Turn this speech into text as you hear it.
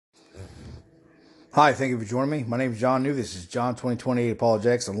Hi, thank you for joining me. My name is John New. This is John 2028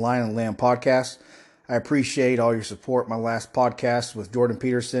 Apologetics, a Lion and Lamb podcast. I appreciate all your support. My last podcast with Jordan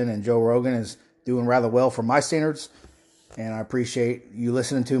Peterson and Joe Rogan is doing rather well for my standards, and I appreciate you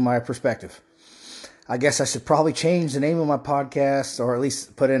listening to my perspective. I guess I should probably change the name of my podcast, or at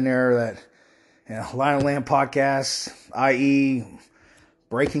least put in there that Lion and Lamb podcast, i.e.,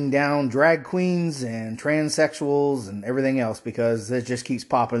 breaking down drag queens and transsexuals and everything else, because it just keeps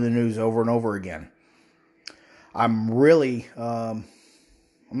popping in the news over and over again. I'm really, I'm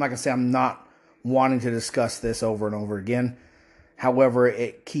not going to say I'm not wanting to discuss this over and over again. However,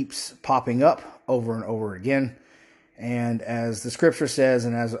 it keeps popping up over and over again. And as the scripture says,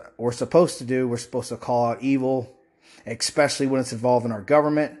 and as we're supposed to do, we're supposed to call out evil, especially when it's involved in our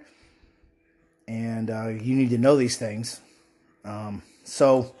government. And you need to know these things.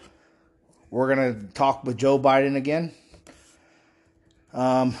 So we're going to talk with Joe Biden again.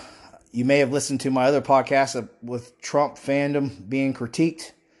 You may have listened to my other podcast with Trump fandom being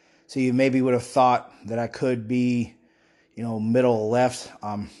critiqued. So you maybe would have thought that I could be, middle or left.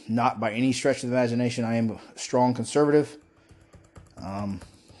 I'm not by any stretch of the imagination. I am a strong conservative.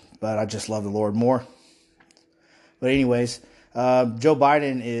 But I just love the Lord more. But anyways, Joe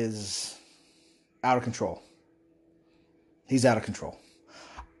Biden is out of control. He's out of control.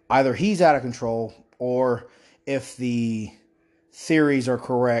 Either he's out of control, or if the theories are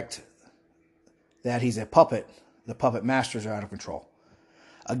correct that he's a puppet, the puppet masters are out of control.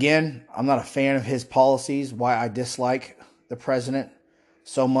 Again, I'm not a fan of his policies, why I dislike the president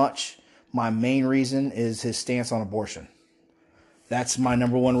so much. My main reason is his stance on abortion. That's my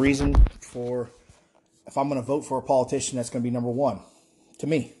number one reason for, if I'm going to vote for a politician, that's going to be number one to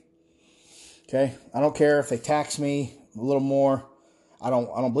me. Okay? I don't care if they tax me a little more. I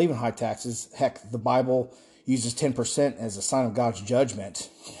don't believe in high taxes. Heck, the Bible uses 10% as a sign of God's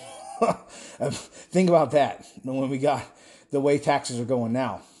judgment. Think about that. When we got the way taxes are going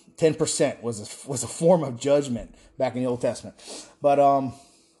now, 10% was a form of judgment back in the Old Testament. But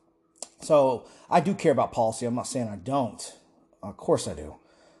so I do care about policy. I'm not saying I don't. Of course I do.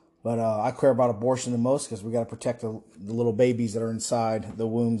 But I care about abortion the most because we got to protect the little babies that are inside the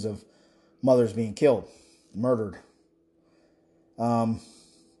wombs of mothers being killed, murdered. So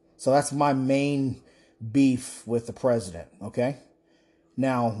that's my main beef with the president. Okay.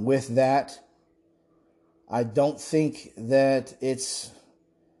 Now, with that, I don't think that it's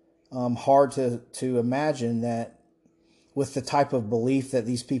hard to imagine that with the type of belief that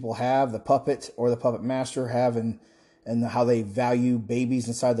these people have, the puppet or the puppet master have, and how they value babies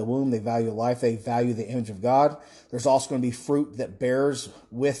inside the womb, they value life, they value the image of God. There's also going to be fruit that bears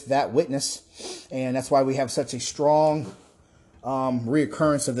with that witness. And that's why we have such a strong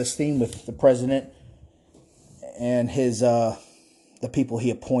reoccurrence of this theme with the president and his the people he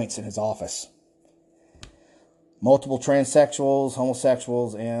appoints in his office. Multiple transsexuals,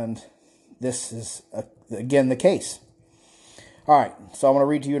 homosexuals, and this is, again, the case. All right, so I'm going to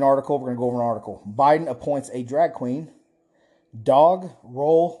read to you an article. We're going to go over an article. Biden appoints a drag queen, dog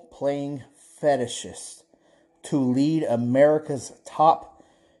role-playing fetishist to lead America's top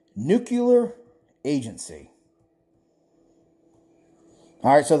nuclear agency.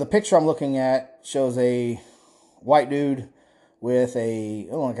 All right, so the picture I'm looking at shows a white dude with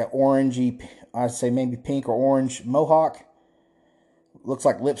like an orangey, I'd say maybe pink or orange mohawk. Looks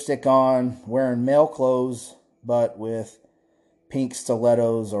like lipstick on, wearing male clothes, but with pink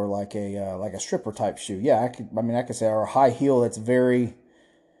stilettos or like a stripper type shoe. Yeah, I could say, or a high heel that's very,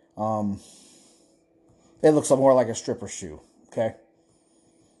 it looks more like a stripper shoe. Okay,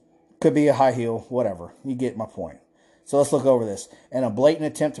 could be a high heel, whatever. You get my point. So let's look over this. In a blatant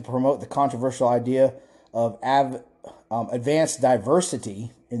attempt to promote the controversial idea of advanced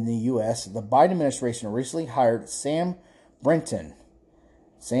diversity in the U.S., the Biden administration recently hired Sam Brinton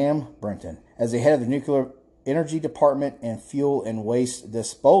as the head of the Nuclear Energy Department and Fuel and Waste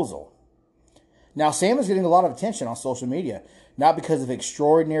Disposal. Now, Sam is getting a lot of attention on social media, not because of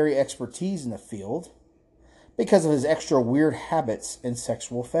extraordinary expertise in the field, because of his extra weird habits and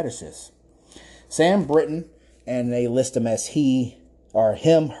sexual fetishes. Sam Brinton, and they list him as he, or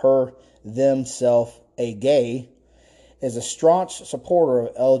him, her, them, self, a gay, is a staunch supporter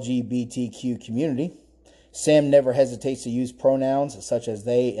of LGBTQ community. Sam never hesitates to use pronouns such as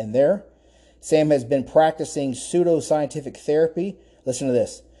they and their. Sam has been practicing pseudoscientific therapy, listen to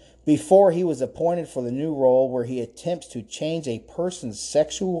this, before he was appointed for the new role where he attempts to change a person's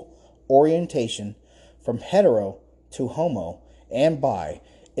sexual orientation from hetero to homo and bi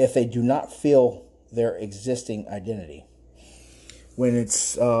if they do not feel their existing identity. When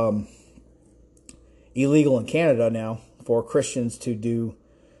it's illegal in Canada now for Christians to do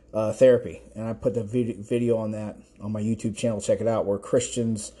therapy. And I put the video on that on my YouTube channel. Check it out. Where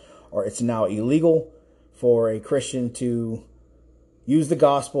Christians are, it's now illegal for a Christian to use the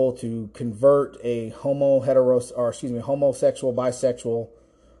gospel to convert a homosexual, bisexual,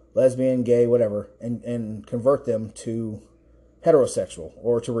 lesbian, gay, whatever, and convert them to heterosexual,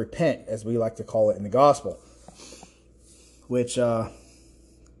 or to repent, as we like to call it in the gospel, which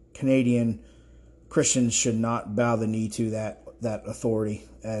Canadian Christians should not bow the knee to that authority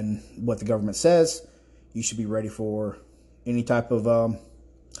and what the government says. You should be ready for any type of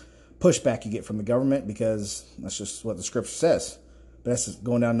pushback you get from the government, because that's just what the scripture says. But that's just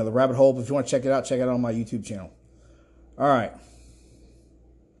going down another rabbit hole. But if you want to check it out on my YouTube channel. All right.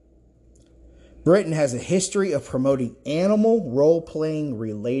 Britain has a history of promoting animal role-playing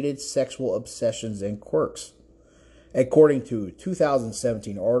related sexual obsessions and quirks. According to a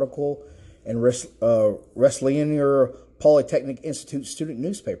 2017 article in Rensselaer Polytechnic Institute student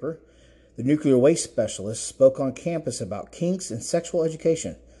newspaper, the nuclear waste specialist spoke on campus about kinks in sexual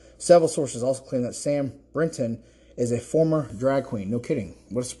education. Several sources also claim that Sam Brinton is a former drag queen. No kidding.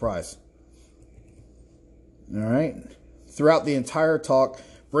 What a surprise. All right. Throughout the entire talk,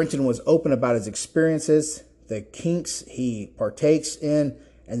 Brinton was open about his experiences, the kinks he partakes in,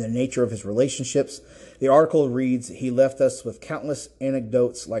 and the nature of his relationships. The article reads, he left us with countless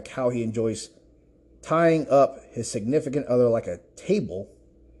anecdotes, like how he enjoys tying up his significant other like a table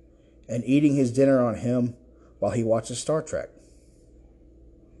and eating his dinner on him while he watches Star Trek.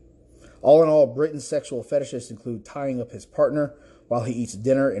 All in all, Britain's sexual fetishes include tying up his partner while he eats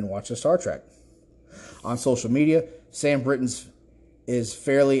dinner and watches Star Trek. On social media, Sam Brinton is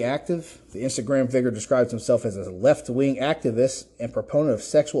fairly active. The Instagram figure describes himself as a left-wing activist and proponent of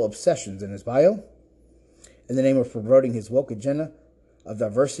sexual obsessions in his bio. In the name of promoting his woke agenda of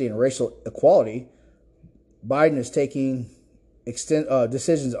diversity and racial equality, Biden is taking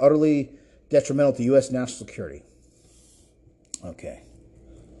decisions utterly detrimental to U.S. national security. Okay.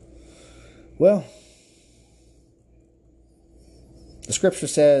 Well, the scripture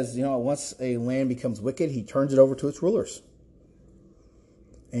says, once a land becomes wicked, he turns it over to its rulers.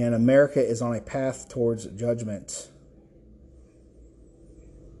 And America is on a path towards judgment.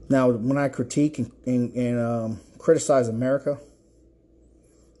 Now, when I critique and criticize America,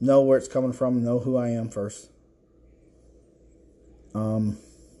 know where it's coming from, know who I am first. My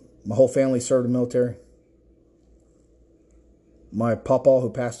whole family served in the military. My papa,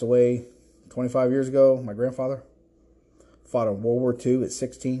 who passed away 25 years ago, my grandfather, fought in World War II at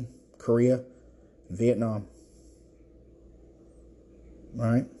 16, Korea, Vietnam. All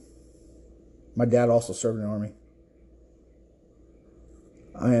right. My dad also served in the Army.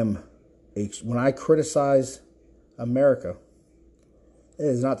 When I criticize America, it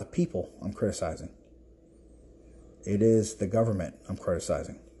is not the people I'm criticizing. It is the government I'm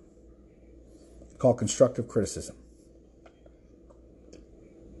criticizing. It's called constructive criticism.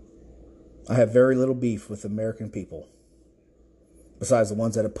 I have very little beef with the American people, besides the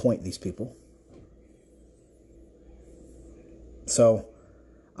ones that appoint these people. So,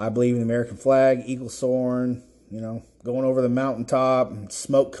 I believe in the American flag, eagle soaring, going over the mountaintop, and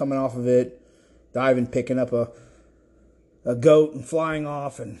smoke coming off of it, diving, picking up a goat and flying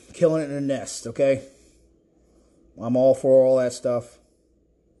off and killing it in a nest, okay? I'm all for all that stuff.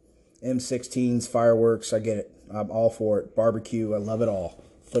 M16s, fireworks, I get it. I'm all for it. Barbecue, I love it all.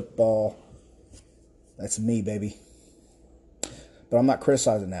 Football, that's me, baby. But I'm not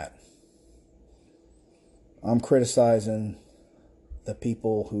criticizing that. I'm criticizing the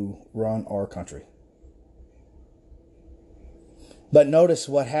people who run our country. But notice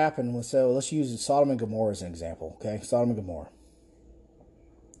what happened. So let's use Sodom and Gomorrah as an example, okay? Sodom and Gomorrah.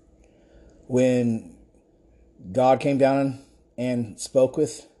 When God came down and spoke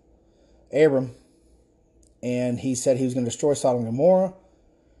with Abram, and he said he was going to destroy Sodom and Gomorrah,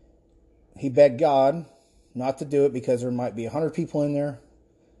 he begged God not to do it because there might be 100 people in there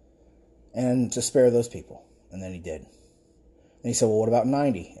and to spare those people. And then he did. And he said, well, what about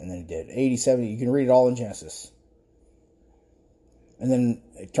 90? And then he did. 80, 70, you can read it all in Genesis. And then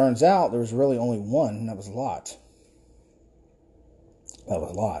it turns out there was really only one, and that was Lot. That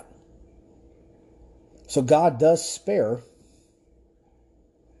was Lot. So God does spare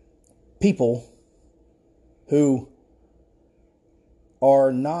people who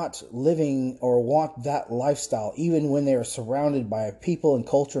are not living or want that lifestyle, even when they are surrounded by a people and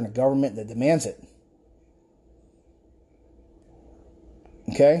culture and a government that demands it.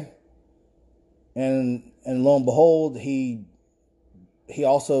 Okay? And lo and behold, he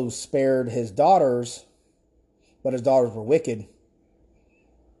also spared his daughters, but his daughters were wicked.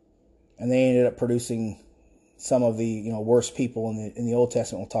 And they ended up producing some of the worst people in the Old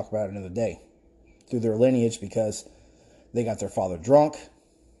Testament. We'll talk about it another day, through their lineage, because they got their father drunk.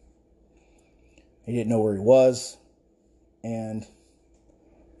 He didn't know where he was, and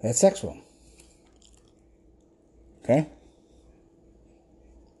they had sex with him. Okay?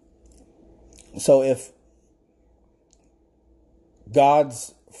 So if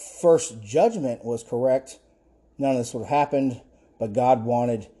God's first judgment was correct, none of this would have happened, but God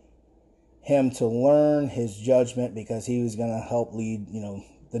wanted him to learn his judgment because he was going to help lead,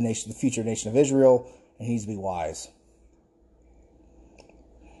 the future nation of Israel, and he needs to be wise.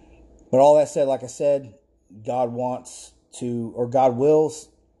 But all that said, like I said, God will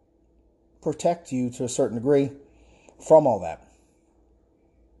protect you to a certain degree from all that.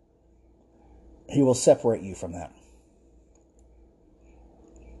 He will separate you from that.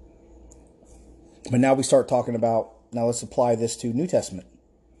 But now we start talking about, now let's apply this to New Testament.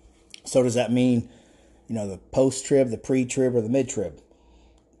 So does that mean, the post-trib, the pre-trib, or the mid-trib?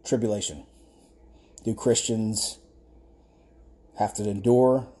 Tribulation. Do Christians have to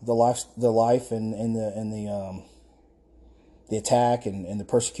endure the life and the attack and the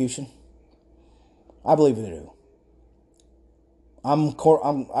persecution? I believe they do.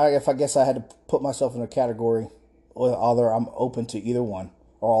 If I guess I had to put myself in a category, either I'm open to either one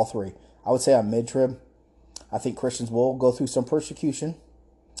or all three. I would say I'm mid-trib. I think Christians will go through some persecution,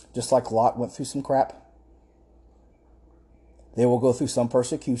 just like Lot went through some crap. They will go through some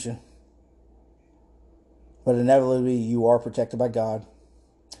persecution. But inevitably, you are protected by God.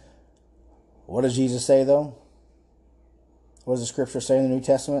 What does Jesus say, though? What does the scripture say in the New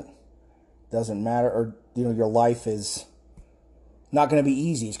Testament? Doesn't matter. Or, your life is not going to be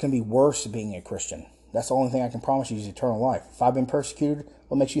easy. It's going to be worse being a Christian. That's the only thing I can promise you is eternal life. If I've been persecuted,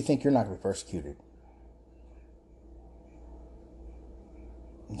 what makes you think you're not going to be persecuted?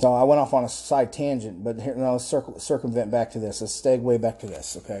 So I went off on a side tangent, but here, let's circumvent back to this. Let's segue back to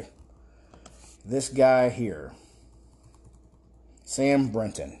this, okay? This guy here, Sam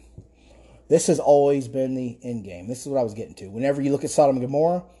Brenton. This has always been the end game. This is what I was getting to. Whenever you look at Sodom and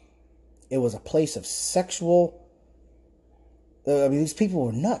Gomorrah, it was a place of sexual... these people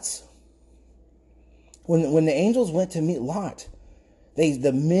were nuts. When the angels went to meet Lot,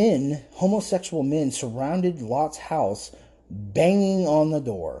 homosexual men surrounded Lot's house, banging on the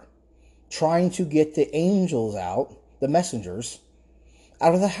door, trying to get the angels out, the messengers,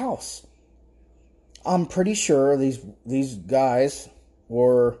 out of the house. I'm pretty sure these guys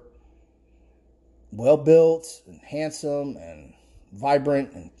were well built and handsome and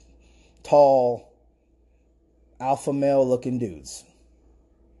vibrant and tall, alpha male looking dudes.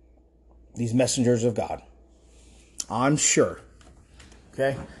 These messengers of God. I'm sure.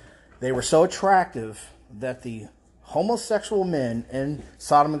 Okay? They were so attractive that the homosexual men in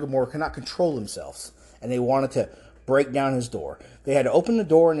Sodom and Gomorrah could not control themselves. And they wanted to break down his door. They had to open the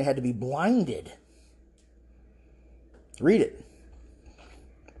door and they had to be blinded. Read it.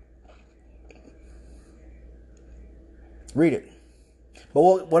 Read it.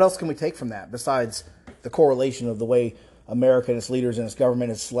 But what else can we take from that besides the correlation of the way America and its leaders and its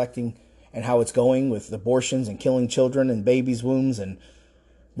government is selecting and how it's going with abortions and killing children and babies' wombs and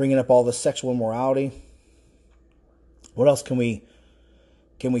bringing up all the sexual immorality? What else can we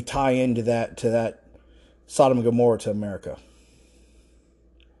tie into that Sodom and Gomorrah to America?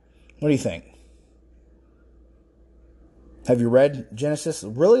 What do you think? Have you read Genesis?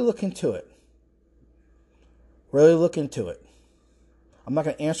 Really look into it. Really look into it. I'm not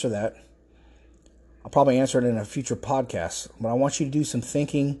going to answer that. I'll probably answer it in a future podcast. But I want you to do some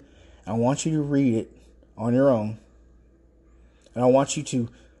thinking. I want you to read it on your own. And I want you to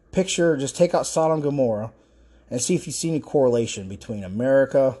just take out Sodom and Gomorrah and see if you see any correlation between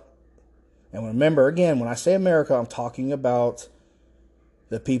America. And remember, again, when I say America, I'm talking about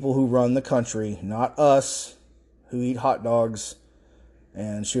the people who run the country, not us, who eat hot dogs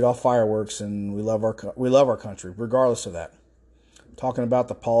and shoot off fireworks, and we love our country, regardless of that. I'm talking about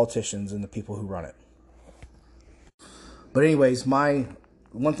the politicians and the people who run it. But anyways,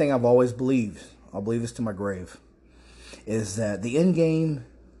 one thing I've always believed, I'll believe this to my grave, is that the end game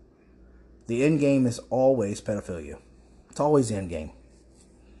is always pedophilia. It's always the end game.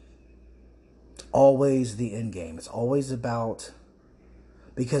 It's always the end game. It's always about,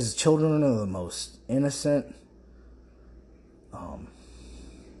 because children are the most innocent,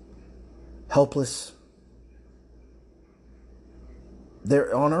 helpless.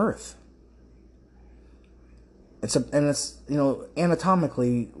 They're on earth. It's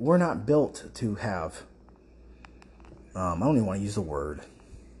anatomically, we're not built to have, I don't even want to use the word,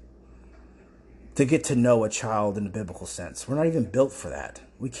 to get to know a child in the biblical sense. We're not even built for that.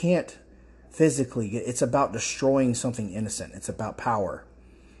 We can't physically. It's about destroying something innocent. It's about power.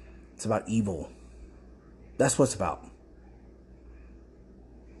 It's about evil. That's what it's about.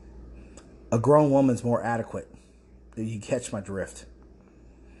 A grown woman's more adequate. You catch my drift.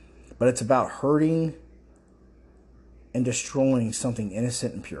 But it's about hurting and destroying something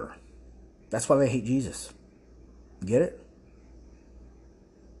innocent and pure. That's why they hate Jesus. Get it?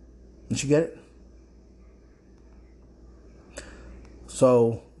 Didn't you get it?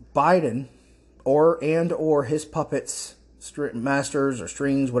 So Biden or his puppets, masters or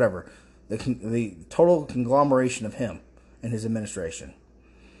strings, whatever, the total conglomeration of him and his administration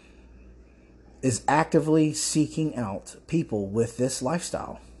is actively seeking out people with this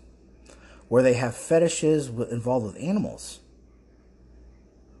lifestyle where they have fetishes involved with animals.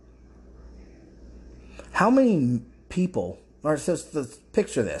 How many people, or let's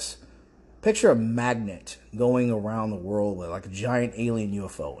picture this. Picture a magnet going around the world with like a giant alien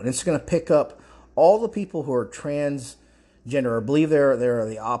UFO. And it's going to pick up all the people who are transgender or believe they're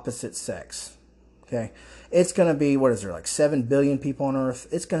the opposite sex. Okay? It's going to be, what is there, like 7 billion people on Earth?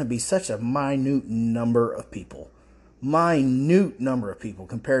 It's going to be such a minute number of people. Minute number of people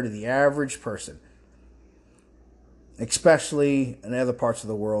compared to the average person. Especially in other parts of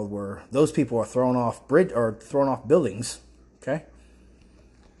the world where those people are thrown off buildings. Okay?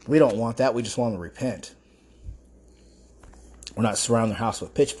 We don't want that. We just want them to repent. We're not surrounding their house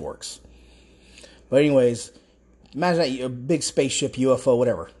with pitchforks. But anyways, imagine that a big spaceship, UFO,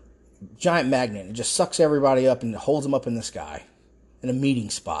 whatever. Giant magnet. It just sucks everybody up and holds them up in the sky. In a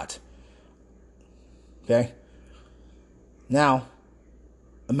meeting spot. Okay? Now,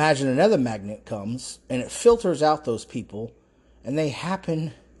 imagine another magnet comes and it filters out those people and they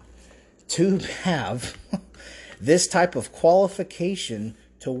happen to have this type of qualification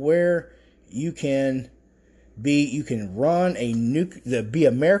to where you can run be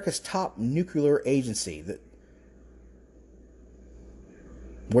America's top nuclear agency,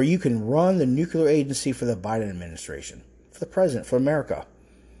 where you can run the nuclear agency for the Biden administration, for the president, for America.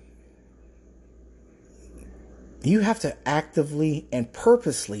 You have to actively and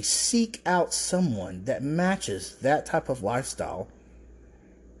purposely seek out someone that matches that type of lifestyle.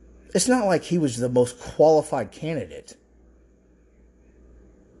 It's not like he was the most qualified candidate.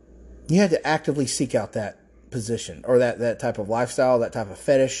 You had to actively seek out that position or that type of lifestyle, that type of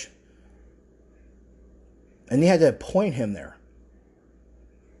fetish. And you had to appoint him there.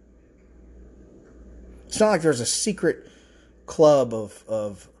 It's not like there's a secret club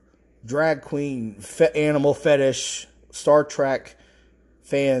of drag queen, animal fetish, Star Trek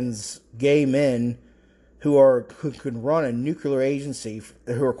fans, gay men who could run a nuclear agency,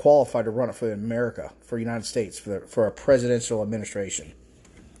 who are qualified to run it for America, for the United States, for a presidential administration.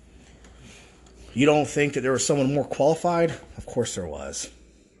 You don't think that there was someone more qualified? Of course there was.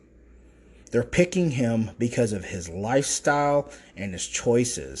 They're picking him because of his lifestyle and his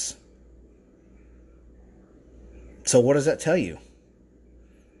choices. So what does that tell you?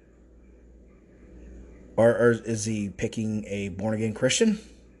 Or is he picking a born-again Christian?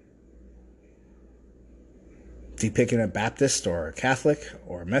 Is he picking a Baptist or a Catholic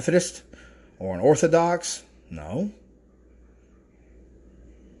or a Methodist or an Orthodox? No.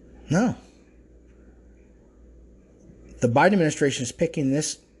 No. The Biden administration is picking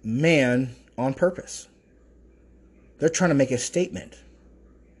this man on purpose. They're trying to make a statement.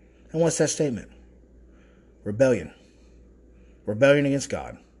 And what's that statement? Rebellion. Rebellion against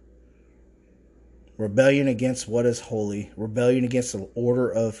God. Rebellion against what is holy. Rebellion against the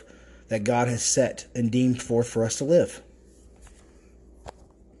order that God has set and deemed forth for us to live.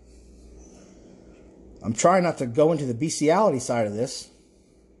 I'm trying not to go into the bestiality side of this.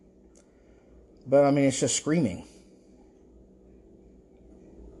 But I mean, it's just screaming.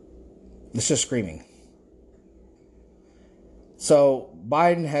 It's just screaming. So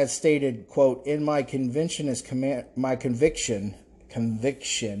Biden has stated, quote, "In my conviction as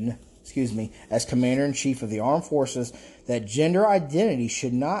Commander-in-Chief of the Armed Forces, that gender identity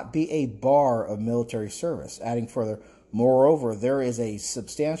should not be a bar of military service." Adding further, "Moreover, there is a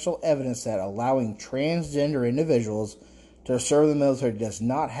substantial evidence that allowing transgender individuals to serve the military does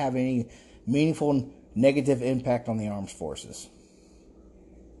not have any meaningful negative impact on the armed forces."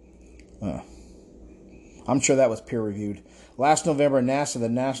 I'm sure that was peer-reviewed. Last November, NASA,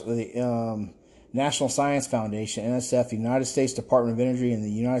 the National Science Foundation, NSF, the United States Department of Energy, and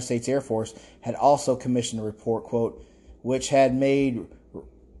the United States Air Force had also commissioned a report, quote, "which had made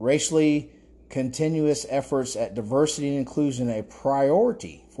racially continuous efforts at diversity and inclusion a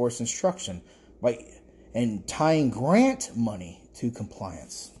priority for its instruction and tying grant money to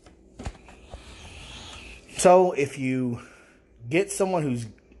compliance." So if you get someone who's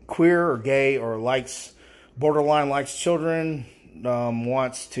queer or gay or borderline likes children,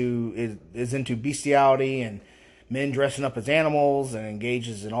 is into bestiality and men dressing up as animals and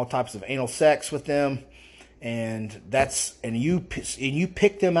engages in all types of anal sex with them, and you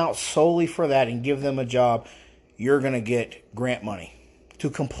pick them out solely for that and give them a job, you're gonna get grant money to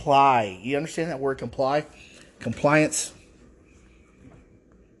comply. You understand that word, comply? Compliance.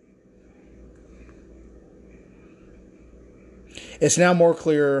 It's now more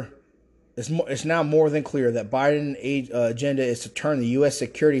clear. It's now more than clear that Biden's agenda is to turn the U.S.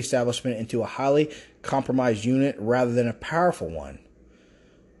 security establishment into a highly compromised unit rather than a powerful one.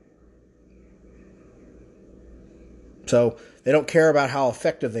 So they don't care about how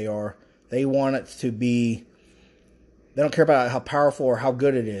effective they are. They want it to be. They don't care about how powerful or how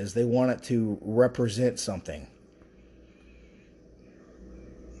good it is. They want it to represent something.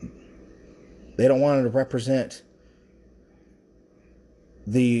 They don't want it to represent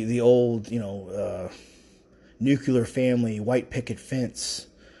the old, nuclear family, white picket fence,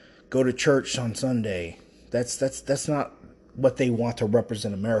 go to church on Sunday. That's not what they want to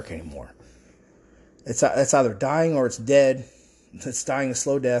represent America anymore. It's either dying or it's dead. It's dying a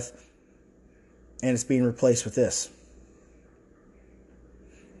slow death, and it's being replaced with this.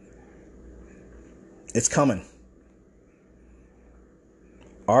 It's coming.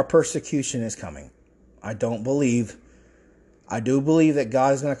 Our persecution is coming. I do believe that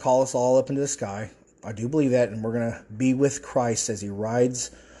God is going to call us all up into the sky. I do believe that, and we're going to be with Christ as he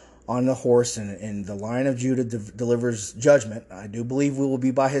rides on the horse and the Lion of Judah delivers judgment. I do believe we will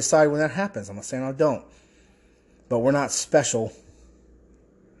be by his side when that happens. I'm not saying I don't. But we're not special.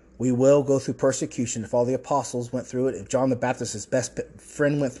 We will go through persecution. If all the apostles went through it, if John the Baptist's best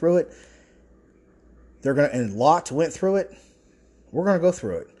friend went through it, and Lot went through it, we're going to go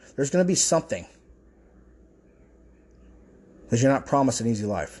through it. There's going to be something. Because you're not promised an easy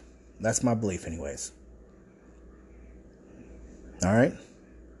life. That's my belief anyways. All right?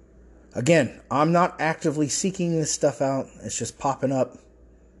 Again, I'm not actively seeking this stuff out. It's just popping up.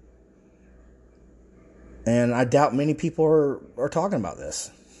 And I doubt many people are talking about this.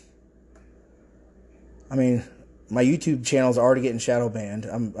 I mean, my YouTube channel is already getting shadow banned.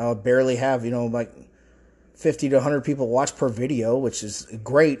 I barely have, like 50 to 100 people watch per video, which is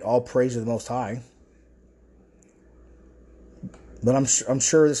great. All praise to the Most High. But I'm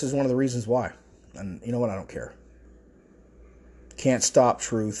sure this is one of the reasons why. And you know what? I don't care. Can't stop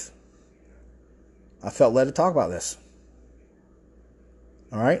truth. I felt led to talk about this.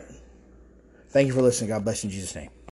 All right? Thank you for listening. God bless you in Jesus' name.